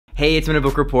Hey, it's Minute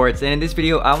Book Reports, and in this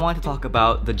video I want to talk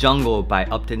about The Jungle by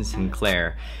Upton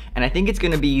Sinclair. And I think it's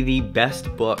gonna be the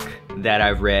best book that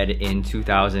I've read in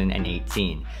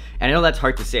 2018. And I know that's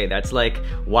hard to say. That's like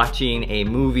watching a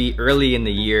movie early in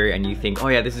the year and you think, oh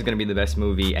yeah, this is gonna be the best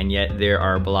movie, and yet there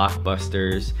are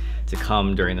blockbusters to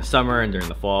come during the summer and during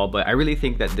the fall. But I really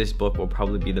think that this book will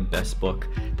probably be the best book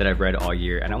that I've read all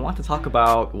year, and I want to talk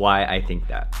about why I think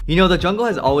that. You know, The Jungle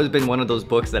has always been one of those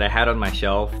books that I had on my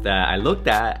shelf that I looked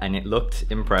at and it looked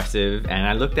impressive, and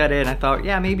I looked at it and I thought,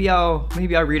 yeah, maybe I'll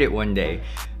read it one day.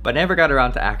 But I never got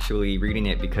around to actually reading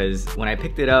it because when I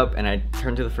picked it up and I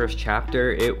turned to the first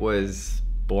chapter, it was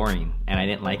boring and I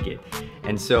didn't like it.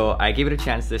 And so I gave it a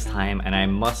chance this time and I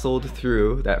muscled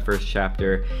through that first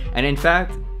chapter. And in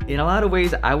fact, in a lot of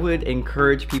ways, I would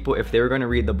encourage people, if they were going to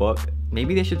read the book,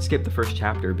 maybe they should skip the first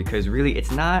chapter, because really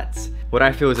it's not what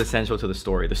I feel is essential to the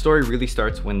story. The story really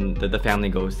starts when the family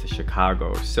goes to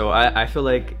Chicago. So I feel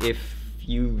like if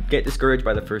you get discouraged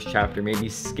by the first chapter, maybe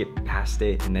skip past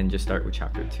it and then just start with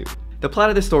chapter 2. The plot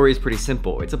of the story is pretty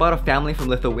simple. It's about a family from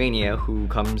Lithuania who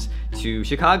comes to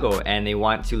Chicago and they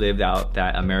want to live out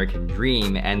that American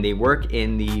dream, and they work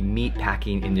in the meat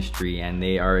packing industry and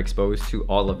they are exposed to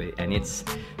all of it, and it's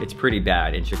pretty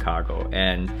bad in Chicago.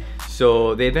 And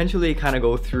so they eventually kind of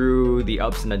go through the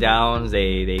ups and the downs.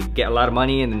 They get a lot of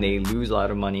money and then they lose a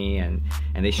lot of money, and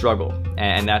they struggle,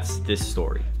 and that's this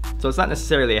story. So it's not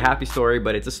necessarily a happy story,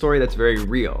 but it's a story that's very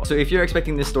real. So if you're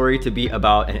expecting this story to be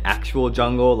about an actual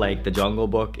jungle like the Jungle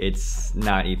Book, it's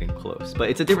not even close. But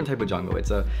it's a different type of jungle.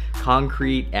 It's a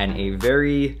concrete and a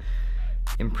very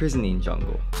imprisoning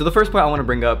jungle. So the first point I want to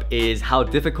bring up is how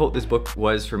difficult this book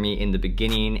was for me in the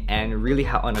beginning, and really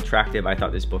how unattractive I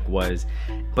thought this book was.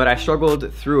 But I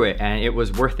struggled through it and it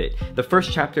was worth it. The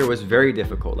first chapter was very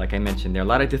difficult. Like I mentioned, there are a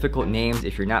lot of difficult names.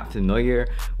 If you're not familiar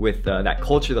with that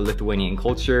culture, the Lithuanian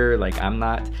culture, like I'm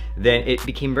not, then it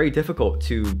became very difficult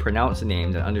to pronounce the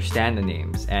names and understand the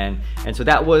names. And so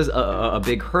that was a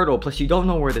big hurdle. Plus you don't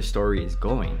know where the story is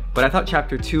going. But I thought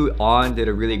chapter 2 on did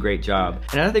a really great job.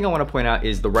 Another thing I want to point out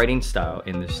is the writing style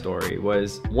in this story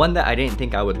was one that I didn't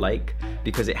think I would like,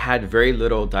 because it had very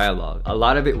little dialogue. A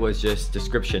lot of it was just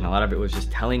description. A lot of it was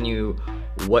just telling you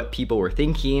what people were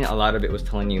thinking. A lot of it was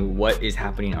telling you what is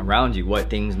happening around you,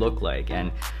 what things look like.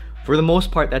 And for the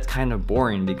most part, that's kind of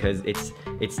boring, because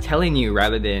it's telling you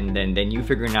rather than you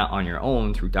figuring out on your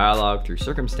own through dialogue, through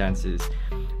circumstances.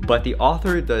 But the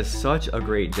author does such a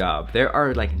great job. There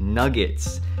are like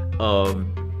nuggets of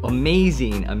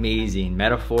amazing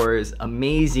metaphors,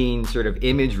 amazing sort of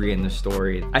imagery in the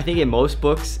story. I think in most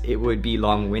books it would be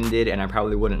long-winded and I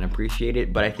probably wouldn't appreciate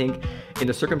it, but I think in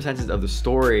the circumstances of the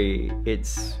story,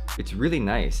 it's really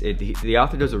nice. The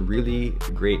author does a really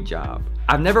great job.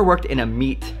 I've never worked in a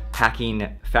meat packing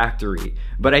factory,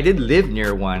 but I did live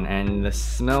near one, and the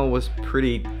smell was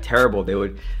pretty terrible. They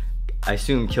would, I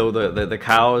assume, kill the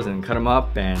cows and cut them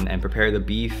up and prepare the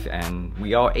beef, and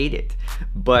we all ate it.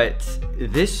 But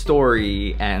this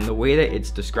story and the way that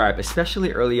it's described,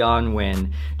 especially early on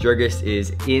when Jurgis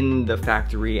is in the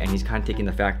factory and he's kind of taking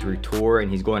the factory tour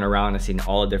and he's going around and seeing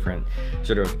all the different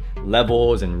sort of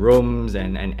levels and rooms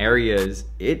and areas,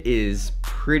 it is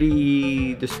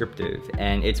pretty descriptive.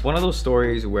 And it's one of those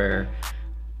stories where,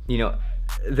 you know,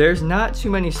 there's not too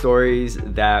many stories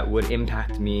that would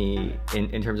impact me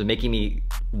in terms of making me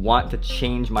want to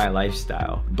change my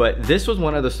lifestyle. But this was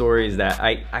one of the stories that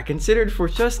I considered for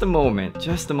just a moment.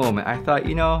 I thought,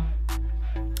 you know,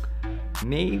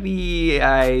 maybe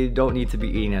I don't need to be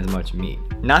eating as much meat.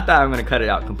 Not that I'm gonna cut it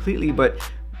out completely, but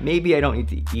maybe I don't need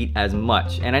to eat as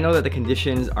much. And I know that the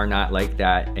conditions are not like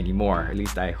that anymore. At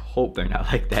least I hope they're not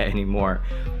like that anymore.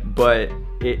 But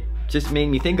it just made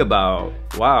me think about,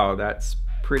 wow, that's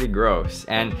pretty gross.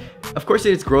 And of course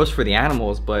it's gross for the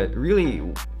animals, but really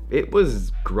it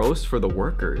was gross for the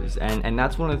workers. And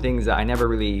that's one of the things that I never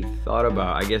really thought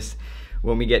about. I guess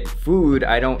when we get food,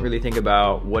 I don't really think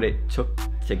about what it took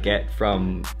to get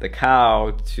from the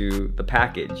cow to the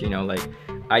package, you know, like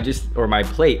or my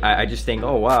plate, I just think,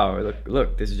 oh wow,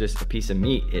 look, this is just a piece of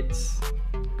meat. It's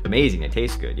amazing, it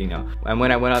tastes good, you know. And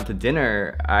when I went out to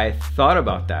dinner, I thought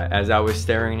about that as I was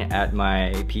staring at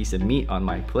my piece of meat on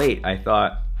my plate. I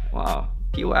thought, wow,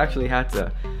 people actually had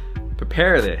to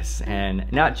prepare this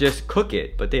and not just cook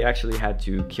it, but they actually had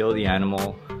to kill the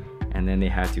animal, and then they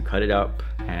had to cut it up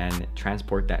and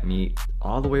transport that meat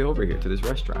all the way over here to this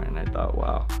restaurant. And I thought,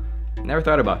 wow, never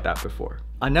thought about that before.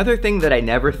 Another thing that I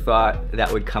never thought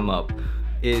that would come up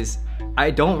is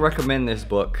I don't recommend this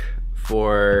book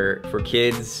for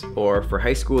kids or for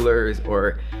high schoolers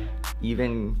or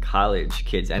even college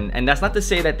kids. And that's not to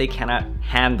say that they cannot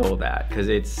handle that, because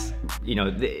it's, you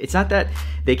know, it's not that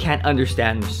they can't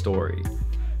understand the story.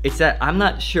 It's that I'm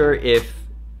not sure if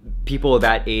people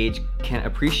that age can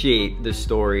appreciate the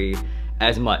story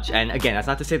as much. And again, that's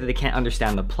not to say that they can't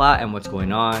understand the plot and what's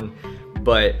going on,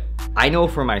 but I know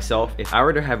for myself, if I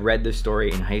were to have read this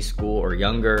story in high school or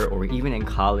younger, or even in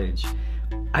college,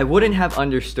 I wouldn't have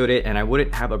understood it, and I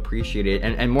wouldn't have appreciated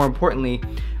it, and more importantly,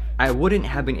 I wouldn't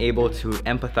have been able to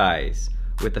empathize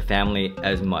with the family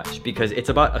as much, because it's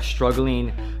about a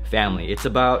struggling family. It's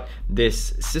about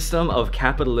this system of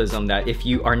capitalism that if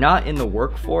you are not in the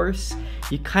workforce,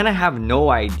 you kind of have no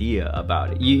idea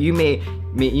about it. You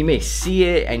may see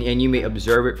it and you may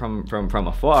observe it from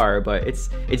afar, but it's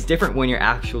different when you're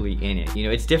actually in it. You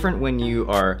know, it's different when you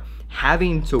are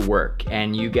having to work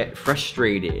and you get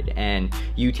frustrated and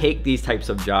you take these types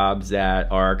of jobs that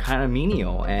are kind of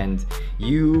menial, and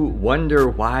you wonder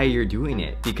why you're doing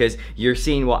it, because you're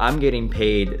seeing, well, I'm getting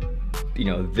paid, you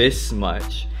know, this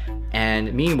much,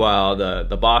 and meanwhile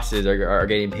the bosses are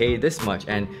getting paid this much,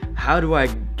 and how do I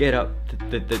get up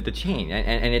the chain?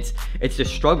 And it's the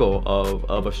struggle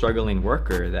of a struggling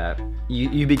worker that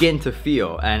you begin to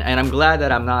feel, and I'm glad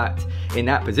that I'm not in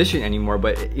that position anymore.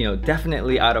 But you know,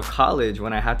 definitely out of college,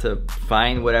 when I had to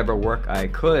find whatever work I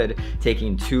could,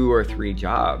 taking 2 or 3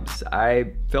 jobs,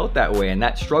 I felt that way, and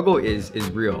that struggle is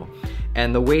real.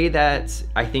 And the way that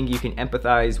I think you can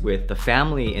empathize with the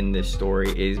family in this story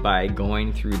is by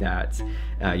going through that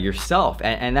yourself.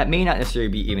 And that may not necessarily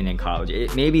be even in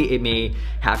college. Maybe it may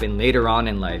happen later on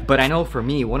in life. But I know for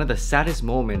me, one of the saddest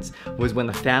moments was when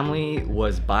the family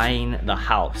was buying the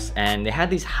house. And they had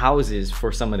these houses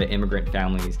for some of the immigrant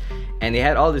families. And they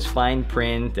had all this fine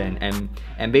print.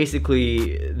 And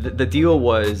basically, the deal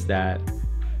was that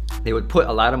they would put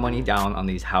a lot of money down on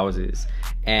these houses,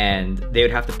 and they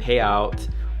would have to pay out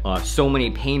so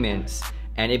many payments,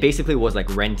 and it basically was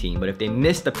like renting. But if they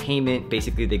missed a payment,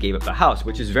 basically they gave up the house,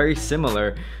 which is very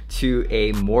similar to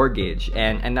a mortgage.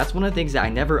 And that's one of the things that I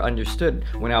never understood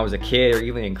when I was a kid or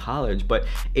even in college, but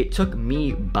it took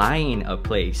me buying a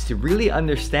place to really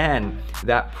understand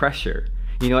that pressure.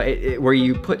 You know, where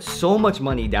you put so much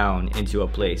money down into a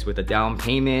place with a down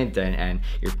payment, and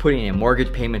you're putting in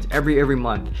mortgage payments every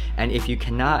month, and if you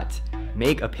cannot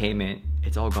make a payment,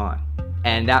 it's all gone.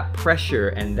 And that pressure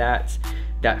and that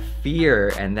fear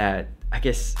and that, I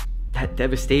guess, that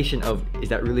devastation of, is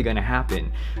that really gonna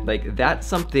happen? Like, that's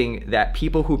something that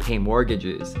people who pay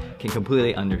mortgages can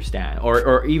completely understand,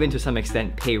 or even to some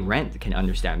extent pay rent can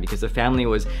understand, because the family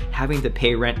was having to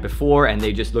pay rent before, and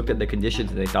they just looked at the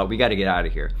conditions and they thought, we gotta get out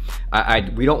of here.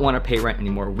 We don't wanna pay rent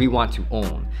anymore, we want to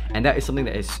own. And that is something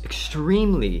that is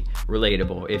extremely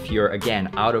relatable if you're, again,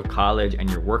 out of college and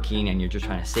you're working and you're just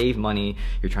trying to save money,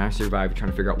 you're trying to survive, you're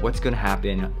trying to figure out what's gonna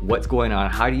happen, what's going on,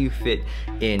 how do you fit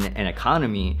in an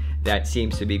economy that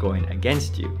seems to be going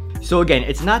against you. So again,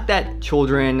 it's not that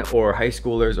children or high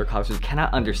schoolers or college students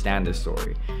cannot understand this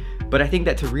story, but I think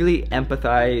that to really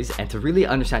empathize and to really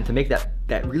understand, to make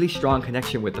that really strong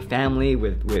connection with the family,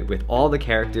 with all the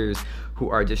characters who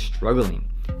are just struggling,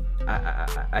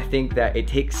 I think that it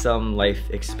takes some life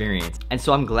experience. And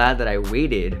so I'm glad that I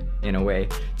waited, in a way,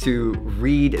 to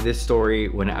read this story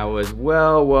when I was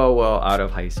well out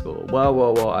of high school,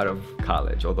 well out of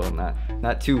college, although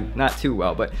not too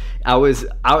well, but I was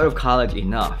out of college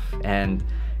enough, and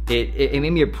it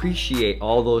made me appreciate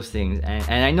all those things.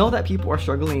 And I know that people are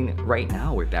struggling right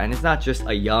now with that, and it's not just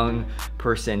a young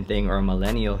person thing or a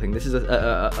millennial thing. This is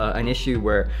an issue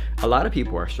where a lot of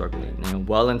people are struggling, you know,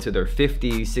 well into their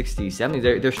 50s, 60s,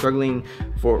 70s. They're struggling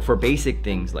for basic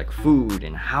things like food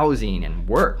and housing and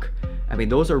work. I mean,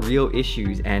 those are real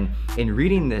issues. And in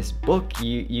reading this book,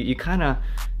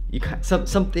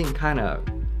 something kind of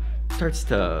starts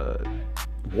to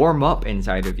warm up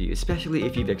inside of you, especially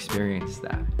if you've experienced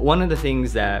that. One of the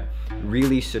things that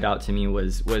really stood out to me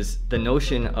was the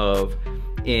notion of,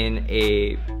 in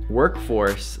a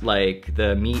workforce like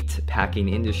the meat packing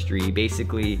industry,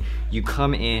 basically you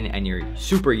come in and you're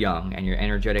super young and you're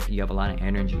energetic, you have a lot of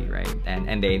energy, right?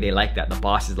 And they like that, the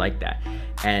bosses like that.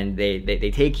 And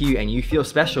they take you and you feel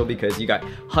special because you got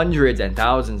hundreds and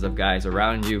thousands of guys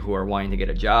around you who are wanting to get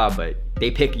a job, but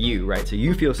they pick you, right? So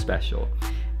you feel special.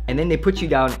 And then they put you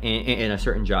down in a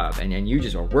certain job, and you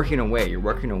just are working away, you're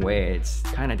working away. It's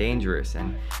kind of dangerous,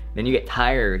 and then you get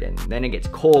tired, and then it gets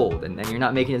cold, and then you're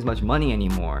not making as much money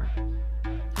anymore.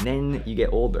 And then you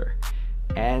get older,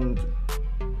 and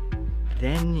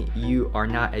then you are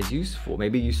not as useful.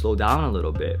 Maybe you slow down a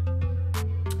little bit,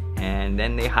 and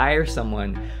then they hire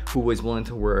someone who was willing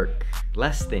to work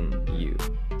less than you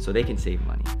so they can save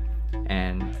money,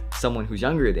 and someone who's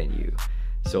younger than you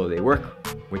So they work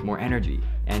with more energy.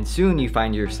 And soon you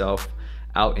find yourself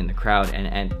out in the crowd,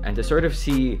 and to sort of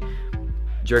see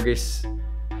Jurgis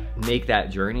make that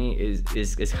journey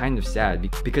is kind of sad,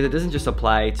 because it doesn't just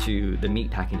apply to the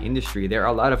meatpacking industry. There are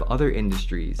a lot of other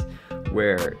industries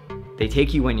where they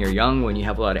take you when you're young, when you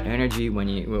have a lot of energy, when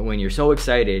you're so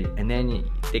excited, and then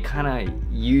they kind of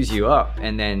use you up,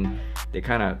 and then they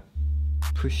kind of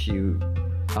push you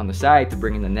on the side to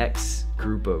bring in the next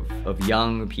group of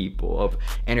young people, of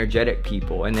energetic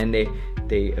people, and then they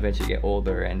eventually get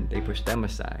older and they push them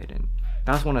aside. And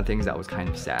that's one of the things that was kind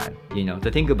of sad, you know,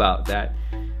 to think about, that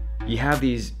you have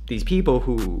these people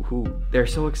who they're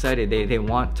so excited, they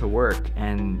want to work,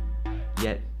 and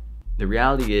yet the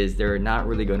reality is they're not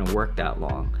really going to work that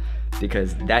long,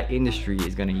 because that industry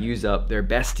is going to use up their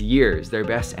best years, their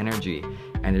best energy,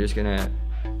 and they're just going to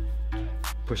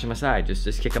push them aside,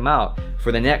 just kick them out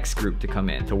for the next group to come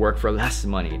in, to work for less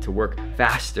money, to work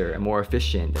faster and more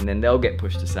efficient, and then they'll get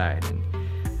pushed aside. And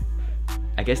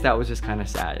I guess that was just kind of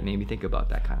sad. It made me think about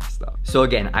that kind of stuff. So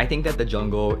again, I think that The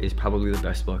Jungle is probably the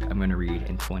best book I'm going to read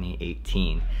in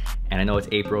 2018. And I know it's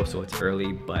April, so it's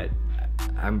early, but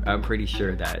I'm pretty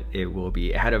sure that it will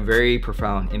be. It had a very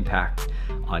profound impact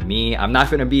on me. I'm not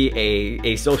going to be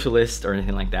a socialist or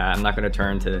anything like that. I'm not going to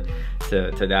turn to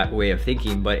that way of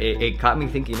thinking, but it got me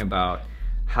thinking about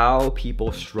how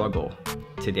people struggle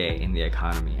today in the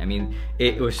economy. I mean,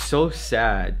 it was so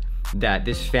sad that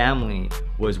this family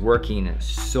was working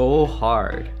so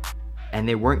hard and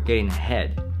they weren't getting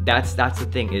ahead. That's the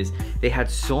thing, is they had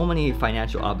so many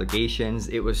financial obligations.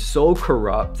 It was so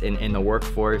corrupt in the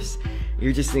workforce.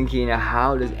 You're just thinking,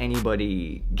 how does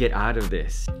anybody get out of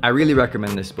this? I really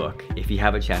recommend this book if you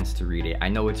have a chance to read it. I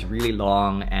know it's really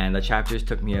long, and the chapters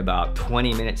took me about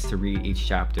 20 minutes to read each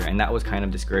chapter, and that was kind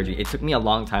of discouraging. It took me a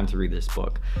long time to read this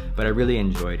book, but I really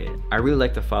enjoyed it. I really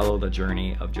like to follow the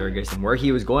journey of Jurgis and where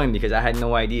he was going, because I had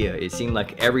no idea. It seemed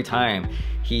like every time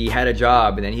he had a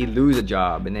job, and then he'd lose a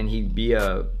job, and then he'd be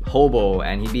a hobo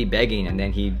and he'd be begging, and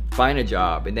then he'd find a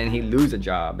job, and then he'd lose a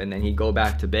job, and then he'd go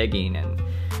back to begging, and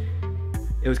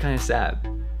it was kind of sad.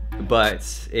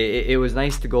 But it was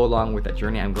nice to go along with that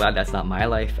journey. I'm glad that's not my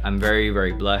life. I'm very,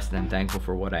 very blessed, and I'm thankful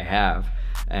for what I have.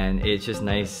 And it's just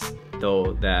nice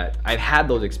though that I've had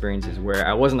those experiences where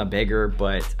I wasn't a beggar,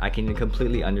 but I can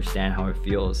completely understand how it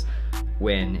feels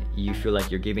when you feel like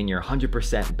you're giving your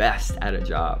 100% best at a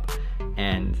job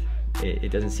and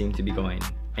it doesn't seem to be going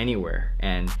anywhere.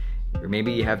 And or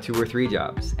maybe you have 2 or 3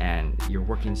 jobs and you're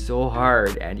working so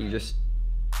hard and you're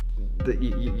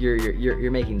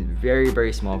making very,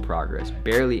 very small progress,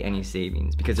 barely any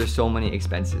savings, because there's so many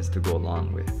expenses to go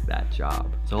along with that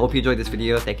job. So I hope you enjoyed this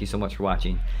video. Thank you so much for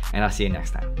watching, and I'll see you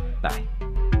next time. Bye.